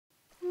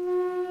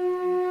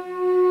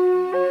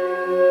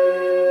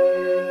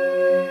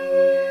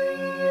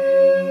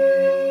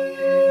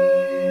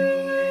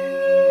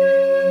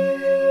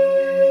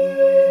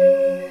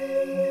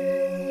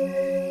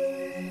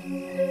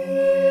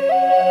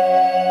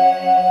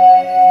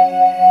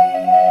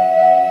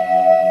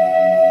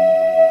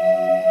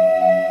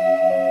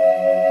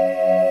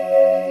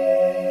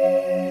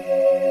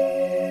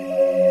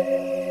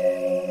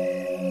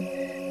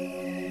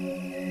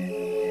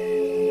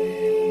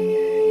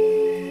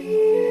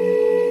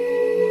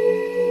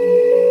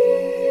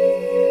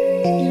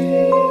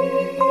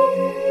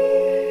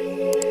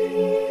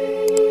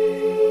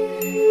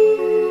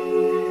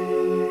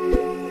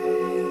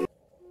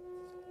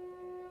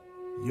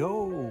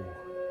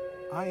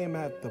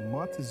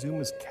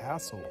Montezuma's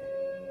Castle.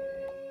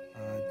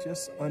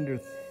 Just under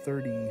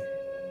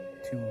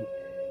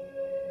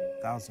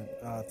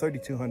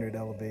 3,200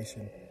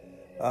 elevation.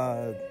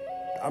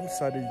 I'm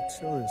excited to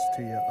show this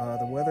to you.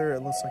 The weather,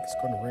 it looks like it's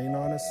going to rain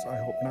on us. I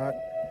hope not,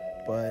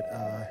 but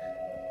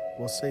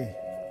we'll see.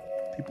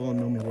 People don't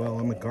know me well.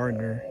 I'm a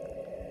gardener,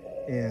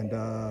 and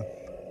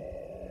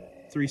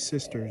Three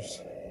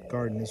Sisters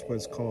Garden is what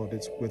it's called.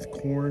 It's with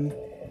corn,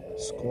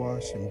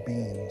 squash, and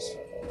beans.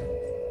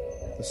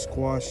 The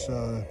squash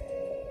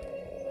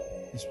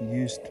is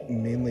used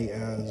mainly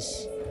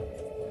as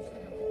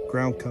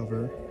ground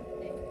cover.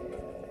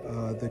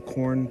 The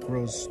corn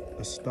grows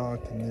a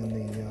stalk, and then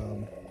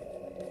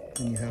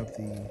you have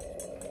the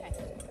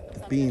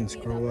beans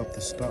grow up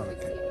the stalk.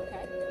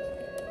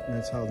 And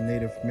that's how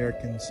Native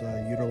Americans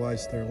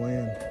utilize their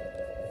land.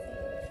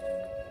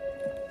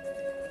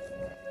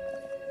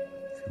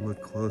 If you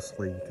look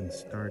closely, you can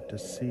start to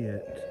see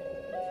it.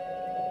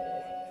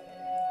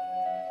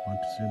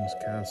 Montezuma's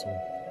Castle.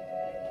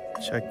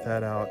 Check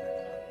that out.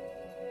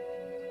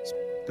 It's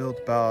built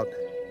about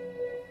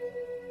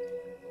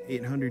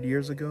 800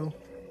 years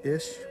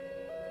ago-ish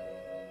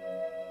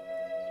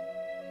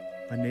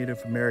by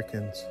Native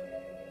Americans.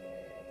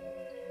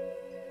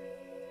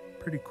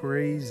 Pretty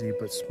crazy,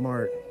 but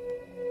smart.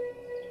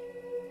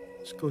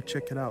 Let's go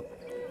check it out.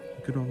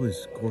 Look at all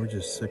these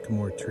gorgeous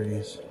sycamore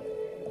trees.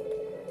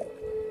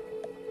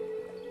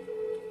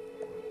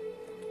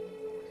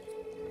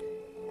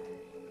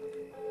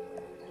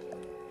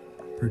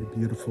 Pretty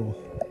beautiful.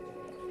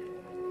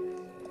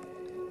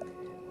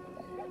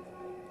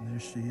 And there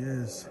she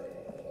is.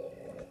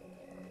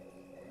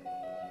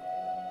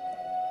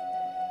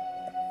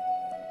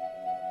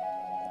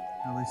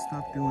 Now they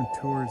stopped doing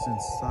tours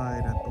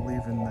inside, I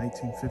believe in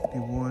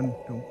 1951.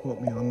 Don't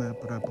quote me on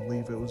that, but I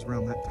believe it was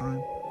around that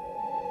time.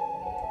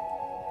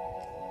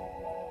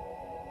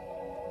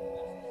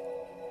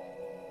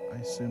 I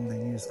assume they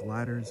used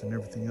ladders and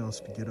everything else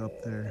to get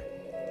up there.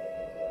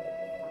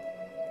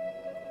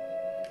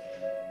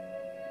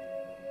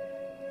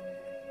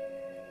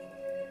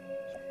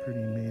 It's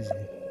pretty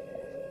amazing.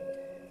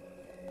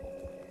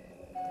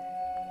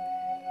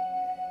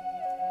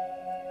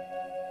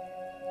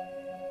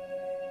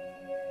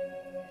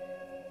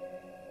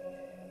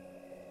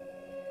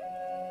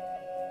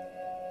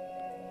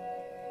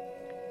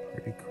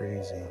 Pretty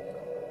crazy.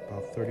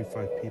 About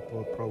 35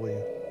 people probably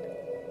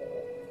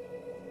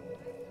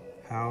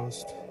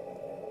housed.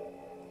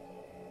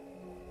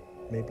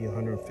 Maybe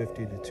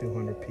 150 to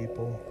 200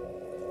 people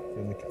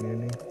in the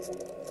community.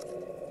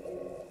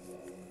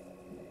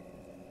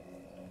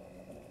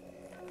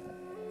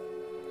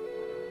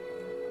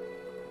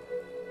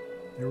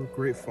 They were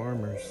great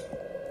farmers.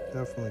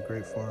 Definitely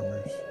great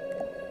farmers.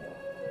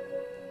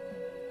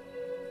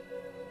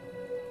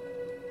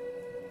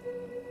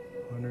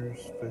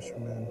 Hunters,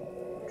 fishermen,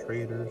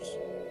 traders,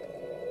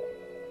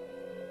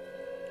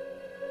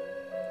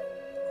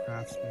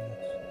 craftsmen,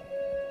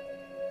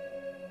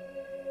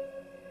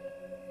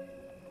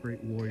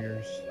 great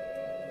warriors.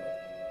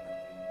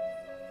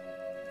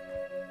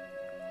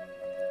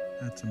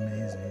 That's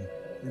amazing.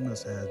 They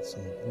must have had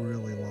some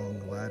really long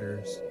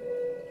ladders.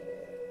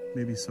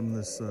 Maybe some of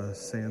this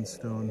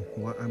limestone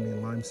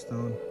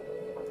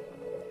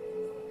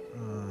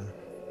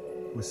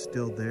was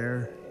still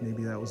there.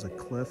 Maybe that was a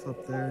cliff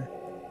up there.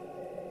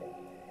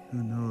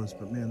 Who knows,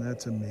 but man,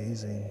 that's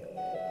amazing.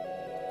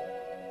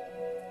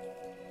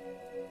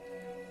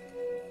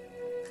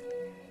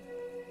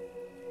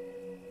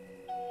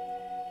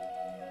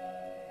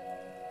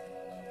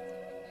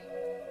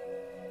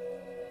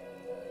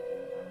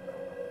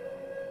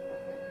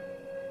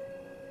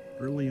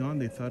 Early on,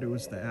 they thought it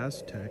was the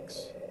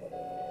Aztecs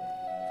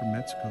from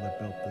Mexico that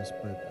built this,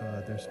 but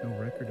there's no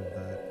record of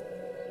that.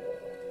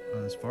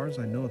 As far as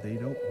I know, they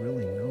don't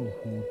really know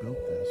who built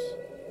this.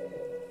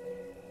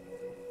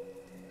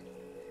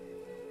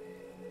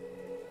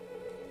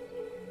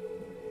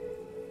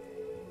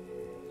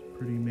 It's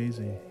pretty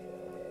amazing.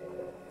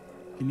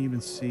 You can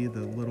even see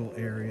the little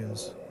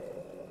areas.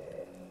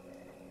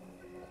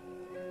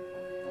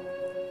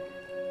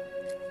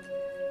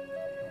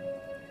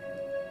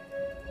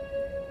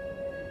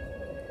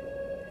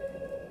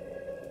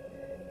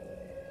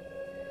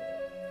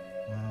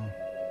 Wow,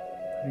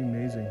 pretty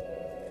amazing.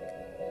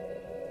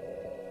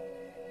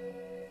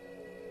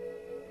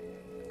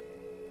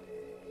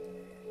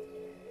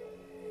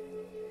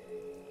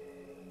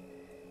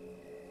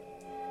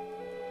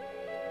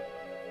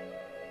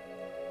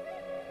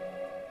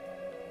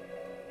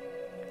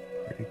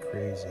 Pretty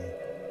crazy.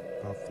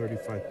 About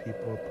 35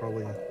 people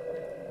probably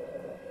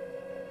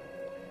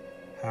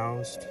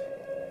housed.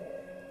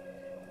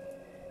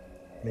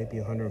 Maybe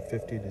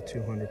 150 to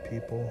 200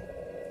 people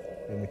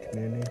in the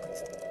community.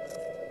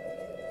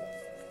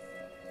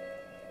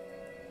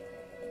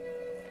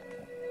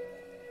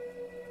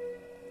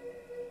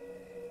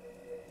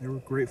 They were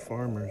great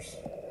farmers.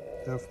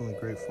 Definitely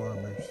great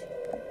farmers.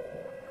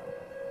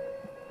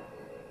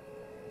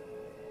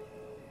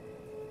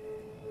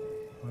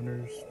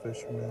 Hunters,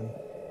 fishermen,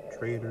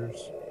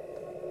 traders,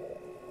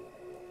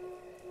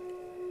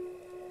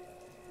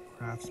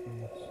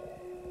 craftsmen,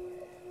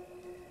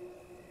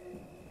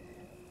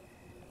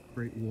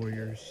 great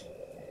warriors.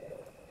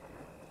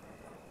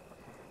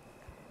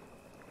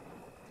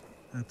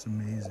 That's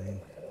amazing.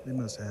 They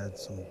must have had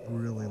some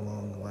really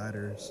long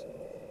ladders.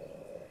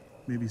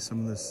 Maybe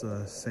some of this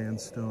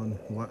limestone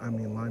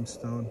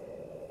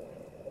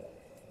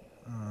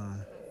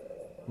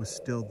was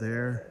still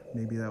there.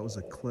 Maybe that was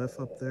a cliff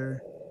up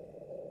there.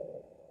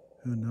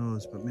 Who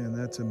knows? But man,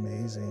 that's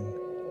amazing.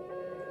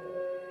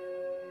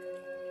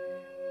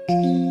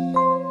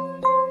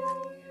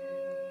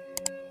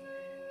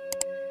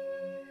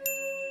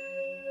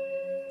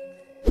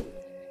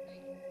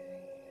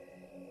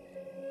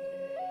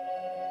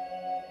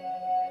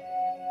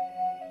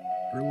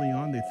 Early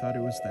on, they thought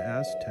it was the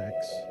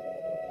Aztecs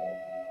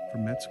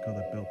from Mexico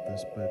that built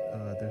this,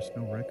 but there's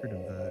no record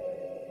of that.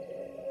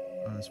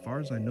 As far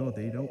as I know,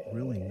 they don't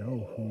really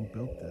know who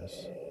built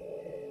this.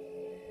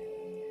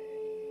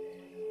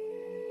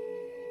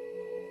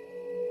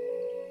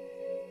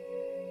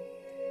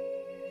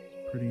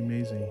 It's pretty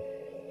amazing.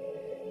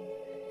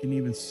 You can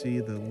even see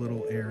the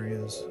little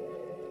areas.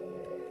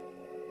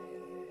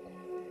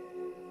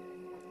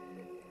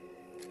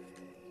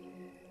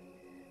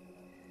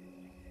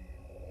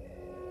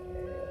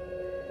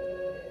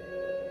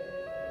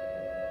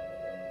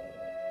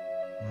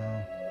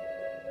 Wow,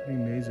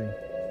 pretty amazing.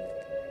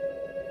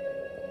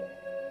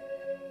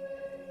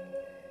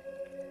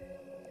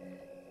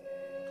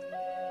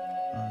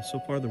 So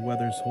far the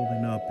weather's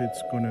holding up.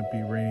 It's going to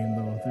be raining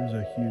though. There's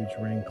a huge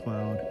rain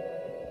cloud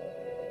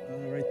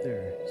right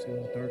there. See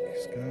those dark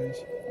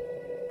skies?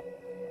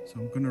 So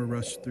I'm going to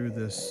rush through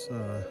this,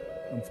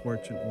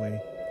 unfortunately.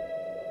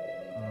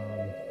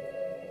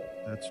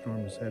 That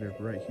storm is headed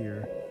right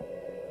here.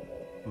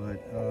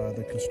 But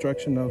the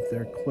construction of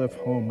their cliff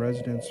home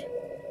residence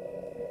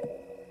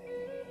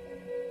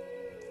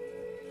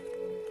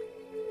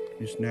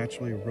used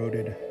naturally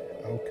eroded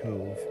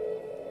alcove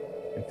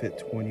and fit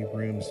 20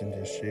 rooms into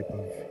the shape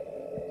of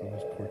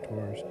those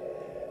contours.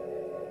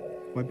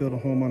 Why build a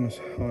home on a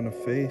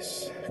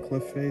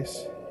cliff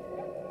face?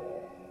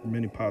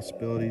 Many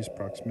possibilities: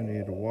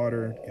 proximity to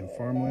water and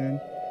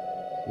farmland,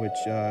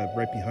 which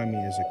right behind me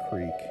is a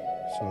creek,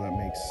 so that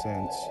makes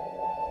sense.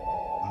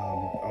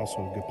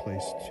 Also a good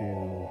place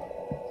to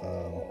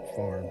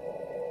farm.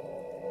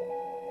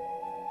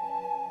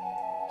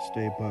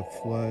 Stay above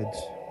floods,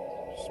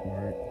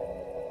 smart.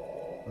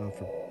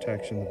 For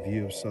protection, the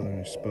view of southern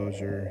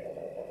exposure,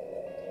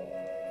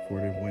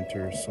 afforded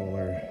winter,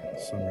 solar,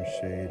 summer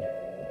shade.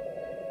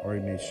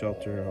 Already made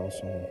shelter,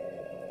 also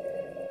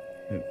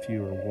meant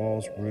fewer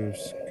walls,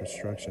 roofs,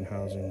 construction,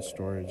 housing,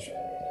 storage,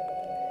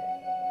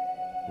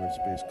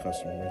 workspace,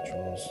 custom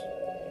rituals.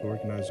 To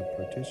organize a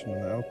partition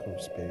in the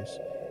alcove space,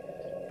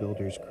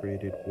 builders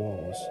created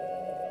walls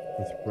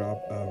with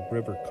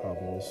river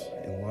cobbles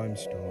and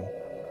limestone,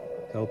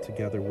 held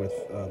together with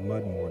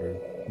mud mortar,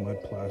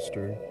 mud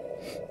plaster,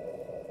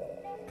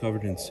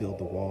 covered and sealed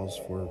the walls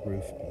for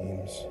roof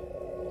beams,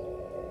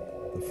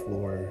 the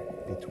floor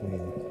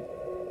between,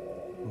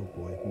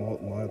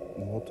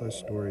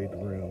 multi-storied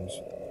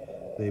rooms.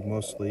 They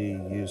mostly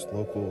used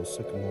local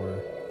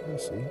sycamore, I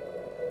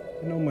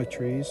know my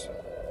trees,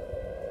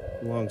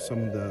 along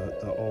some of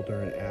the alder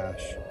and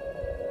ash,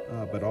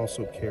 but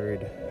also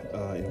carried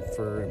in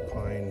fir and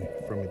pine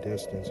from a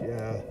distance.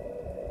 Yeah,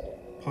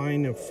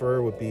 pine and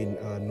fir would be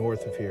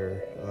north of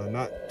here,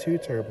 not too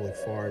terribly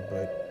far,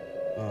 but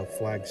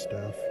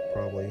Flagstaff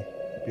probably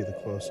be the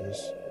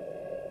closest.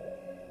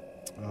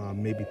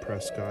 Maybe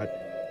Prescott.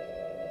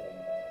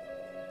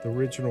 The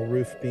original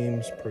roof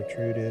beams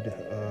protruded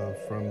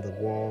from the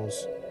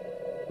walls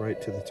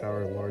right to the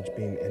tower. A large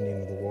beam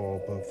ending of the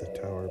wall above the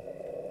tower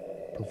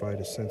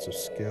provide a sense of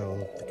scale.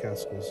 The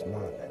castle is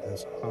not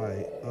as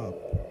high up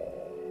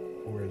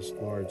or as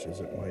large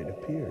as it might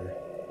appear.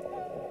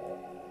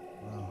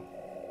 Wow.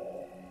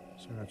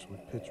 These are actually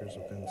pictures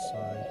of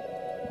inside.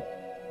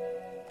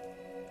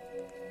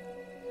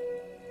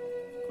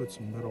 Put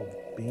some metal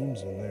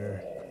beams in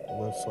there, it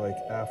looks like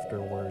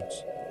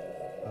afterwards,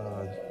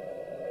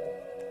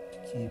 to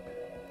keep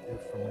it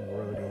from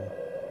eroding.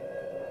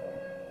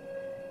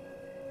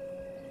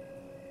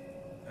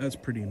 That's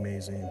pretty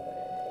amazing.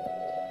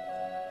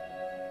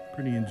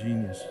 Pretty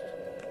ingenious.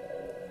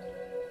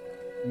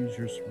 Use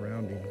your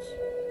surroundings.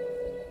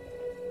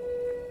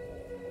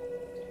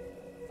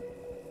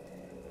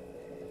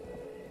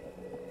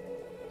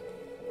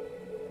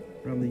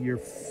 Around the year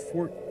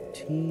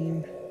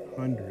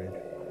 1400,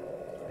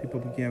 people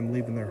began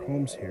leaving their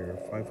homes here.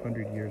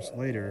 500 years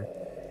later,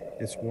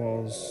 its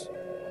walls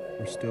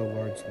were still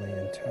largely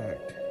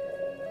intact.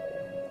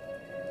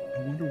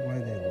 I wonder why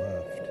they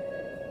left.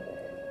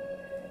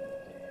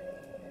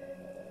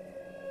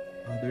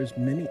 There's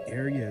many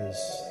areas,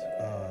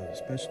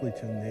 especially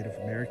to the Native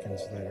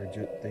Americans, that are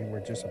they were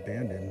just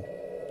abandoned.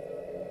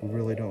 We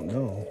really don't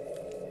know.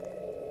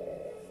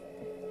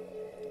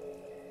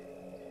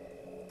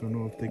 Don't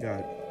know if they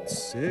got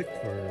sick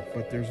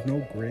but there's no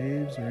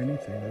graves or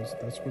anything.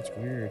 That's what's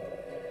weird.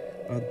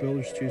 The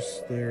builders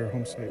choose their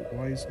home site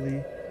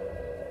wisely.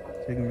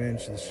 Taking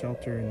advantage of the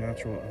shelter and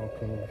natural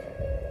alcove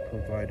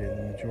provided,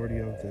 the majority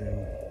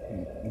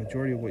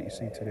of what you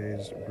see today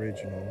is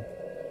original,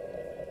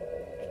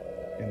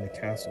 and the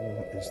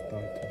castle is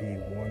thought to be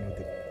one of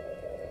the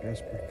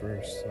best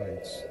preserved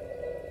sites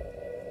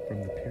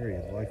from the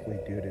period, likely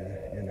due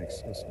to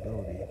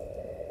inaccessibility.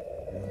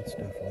 Yeah, that's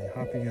definitely.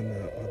 Hopping in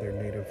the other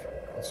native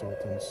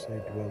consultants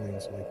say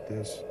dwellings like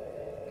this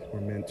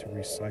were meant to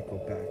recycle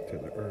back to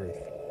the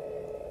earth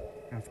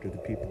after the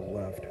people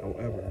left.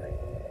 However,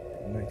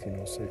 in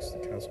 1906, the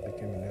castle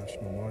became a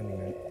national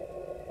monument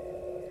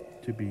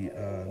to be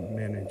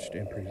managed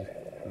and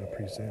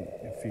present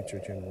in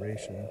future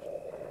generations.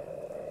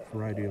 A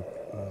variety of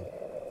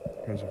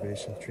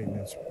preservation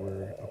treatments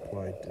were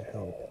applied to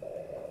help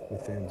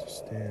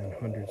withstand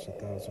hundreds of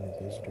thousands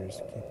of visitors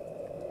to keep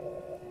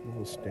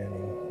walls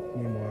standing.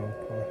 Meanwhile,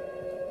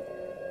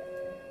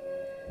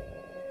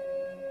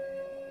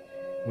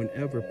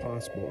 whenever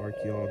possible,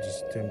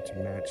 archaeologists attempt to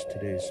match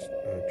today's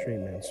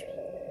treatments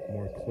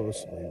more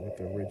closely with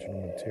the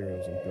original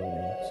materials and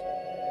buildings.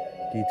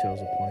 Details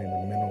applying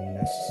the minimum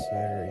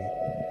necessary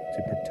to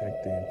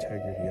protect the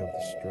integrity of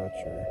the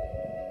structure.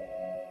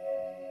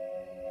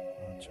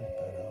 Check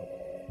that out.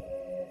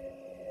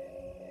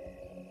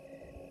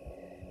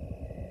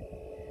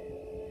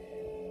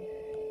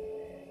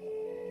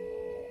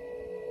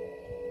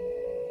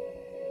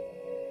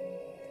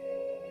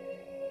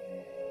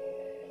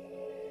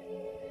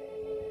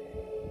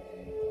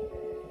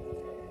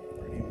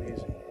 Pretty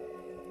amazing.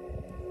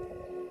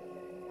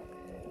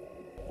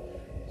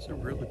 It's a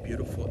really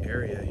beautiful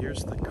area.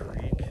 Here's the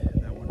creek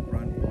that would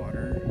run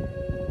water.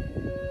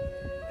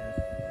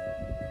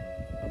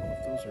 I don't know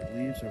if those are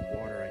leaves or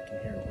water. I can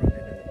hear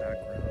running in the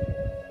background.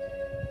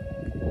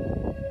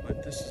 But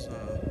this is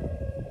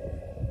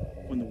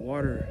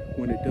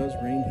when it does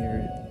rain here,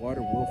 the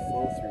water will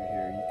flow through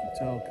here. You can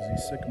tell because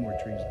these sycamore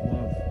trees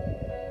love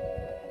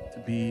to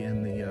be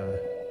in the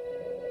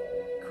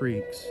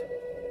creeks.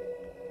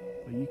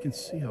 But you can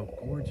see how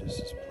gorgeous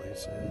this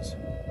place is.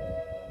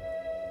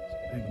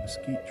 Big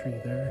mesquite tree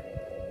there.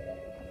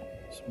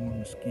 Some more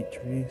mesquite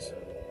trees.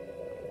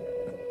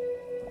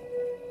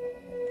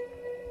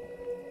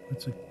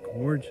 It's a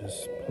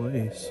gorgeous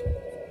place.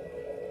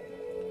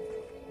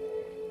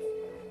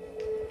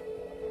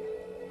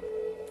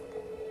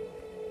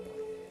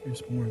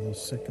 Here's more of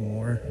those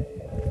sycamore.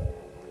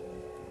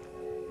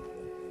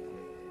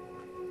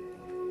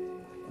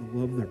 I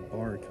love their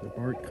bark. The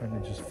bark kind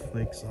of just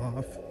flakes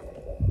off.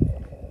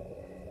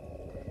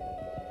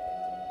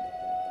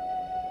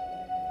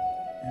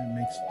 And it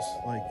makes this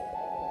like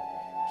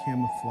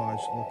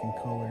camouflage looking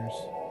colors.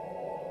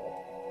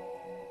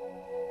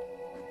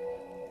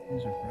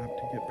 These are wrapped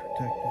to get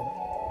protected.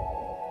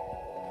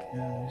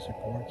 Yeah, these are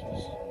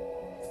gorgeous.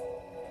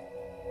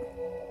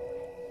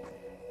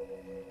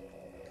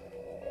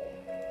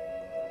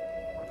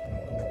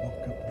 I'm gonna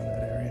walk up in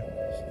that area.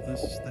 So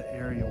this is the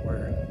area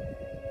where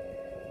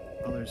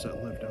others that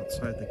lived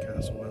outside the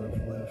castle would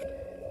have lived.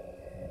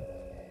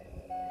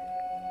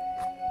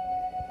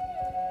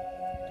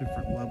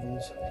 Different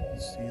levels. You can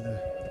see the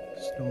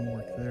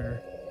stonework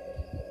there,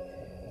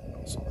 and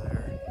also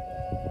there.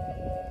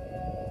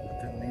 But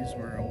then these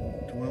were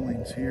old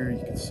dwellings here.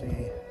 You can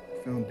see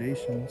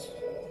foundations.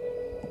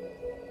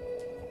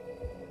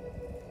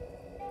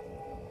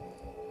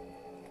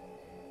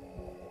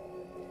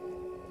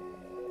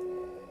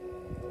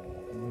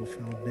 Little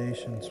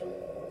foundations.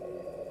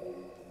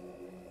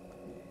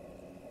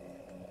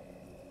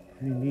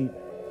 Pretty neat.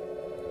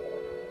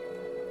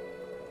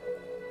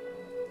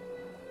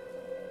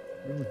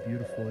 Really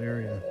beautiful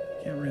area.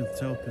 Can't really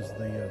tell because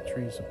the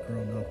trees have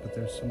grown up, but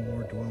there's some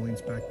more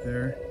dwellings back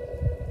there.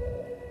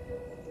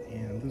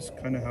 And this is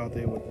kind of how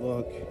they would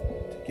look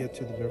to get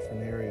to the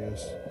different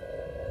areas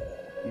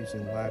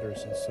using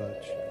ladders and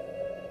such.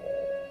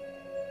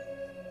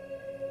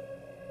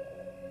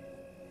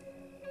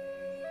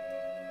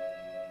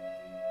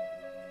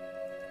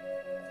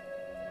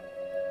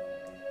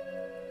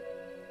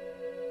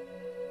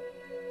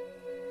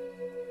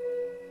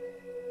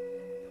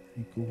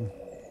 Pretty cool.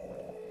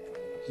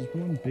 This is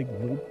one big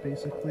loop,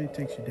 basically. It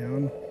takes you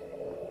down.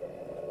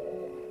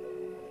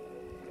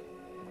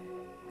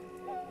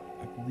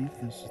 I believe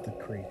this is the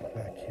creek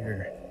back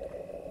here.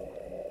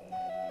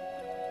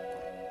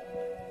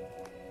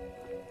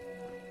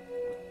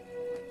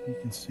 You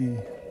can see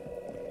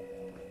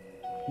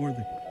more of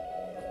the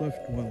cliff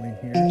dwelling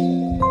here.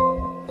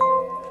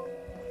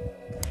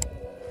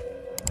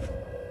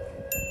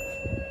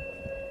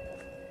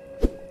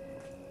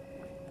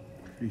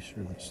 Pretty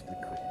sure that's the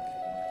creek.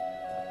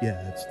 Yeah,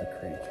 that's the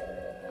creek.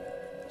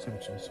 There's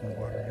actually some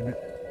water in it.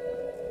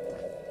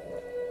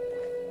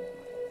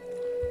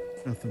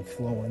 Nothing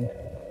flowing.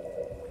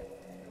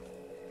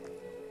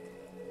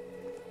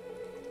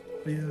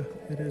 But yeah,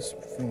 it is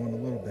flowing a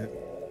little bit.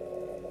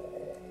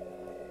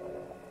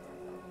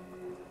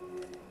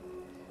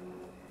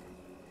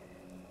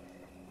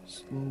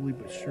 Slowly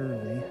but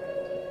surely.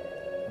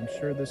 I'm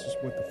sure this is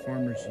what the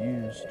farmers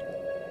used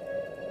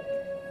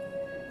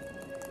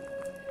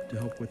to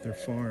help with their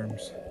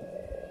farms.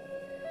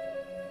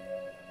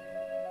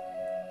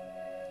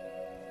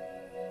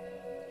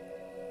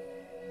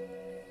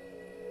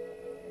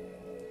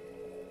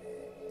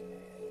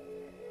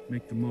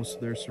 make the most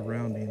of their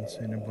surroundings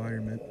and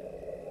environment.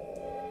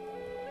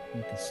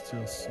 You can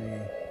still see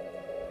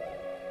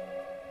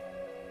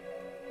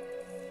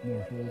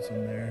more holes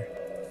in there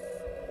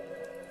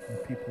where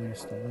people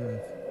used to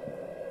live.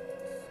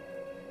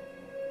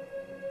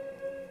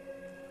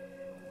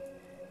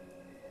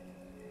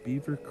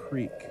 Beaver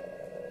Creek.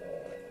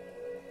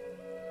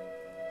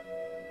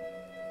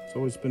 It's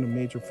always been a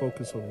major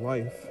focus of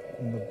life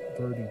in the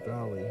Verde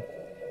Valley.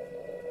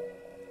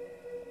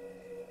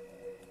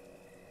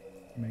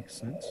 Makes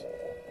sense.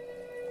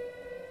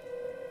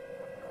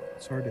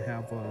 It's hard to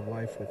have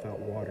life without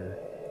water,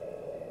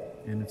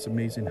 and it's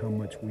amazing how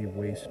much we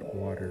waste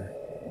water.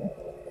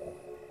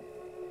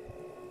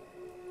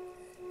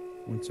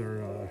 It's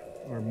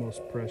our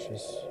most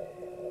precious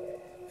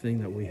thing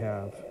that we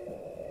have.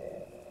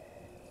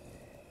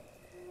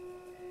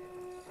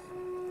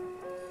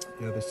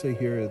 Yeah, they say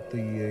here that they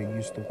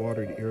used the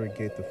water to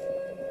irrigate the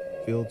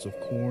fields of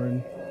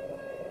corn,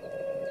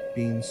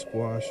 beans,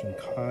 squash, and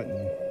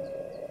cotton.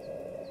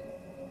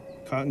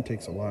 Cotton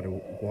takes a lot of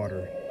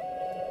water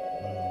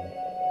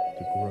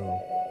to grow.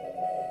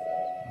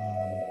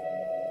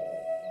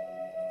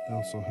 They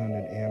also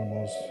hunted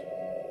animals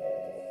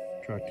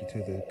attracted to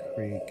the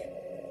creek.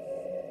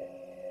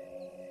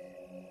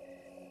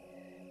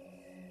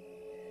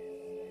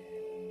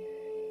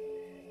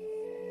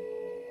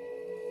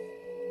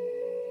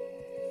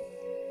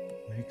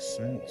 Makes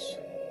sense.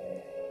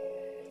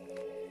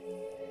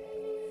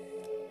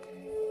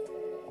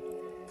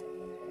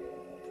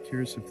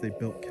 Curious if they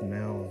built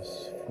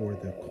canals for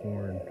the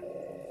corn,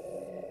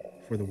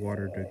 for the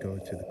water to go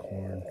to the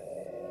corn.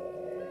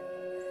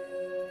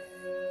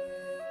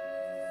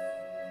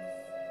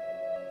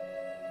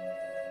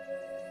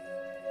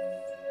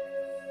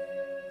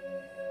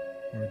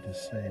 Hard to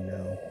say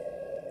now.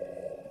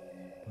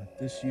 But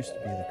this used to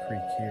be the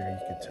creek here. You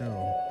could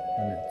tell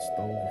when it's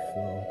the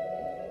overflow.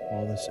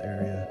 All this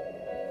area,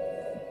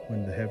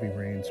 when the heavy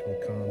rains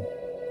would come,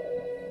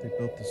 they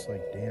built this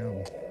like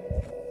dam,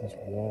 this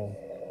wall.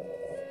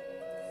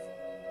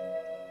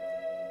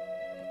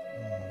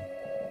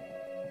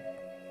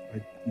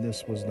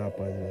 This was not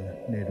by the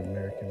Native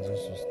Americans.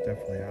 This was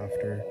definitely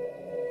after,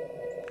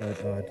 but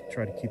to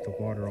try to keep the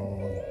water all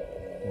on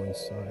one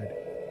side.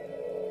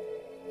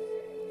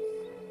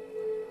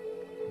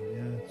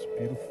 Yeah, it's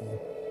beautiful.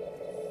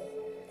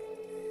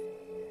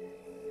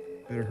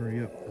 Better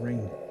hurry up,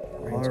 rain.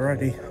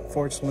 Alrighty,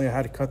 unfortunately I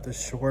had to cut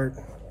this short.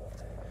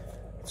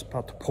 It's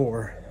about to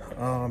pour.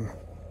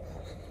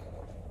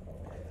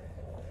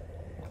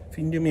 If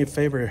you can do me a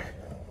favor,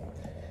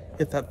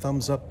 hit that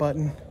thumbs up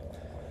button.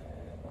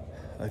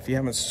 If you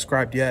haven't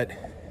subscribed yet,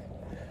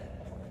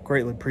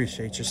 greatly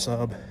appreciate your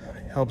sub.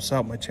 It helps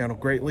out my channel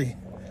greatly.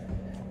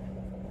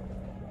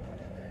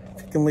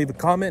 If you can leave a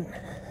comment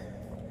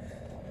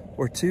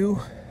or two,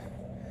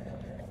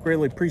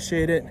 greatly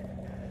appreciate it.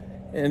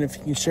 And if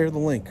you can share the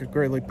link, I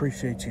greatly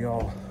appreciate you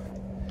all.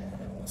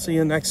 See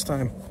you next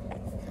time.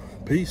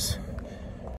 Peace.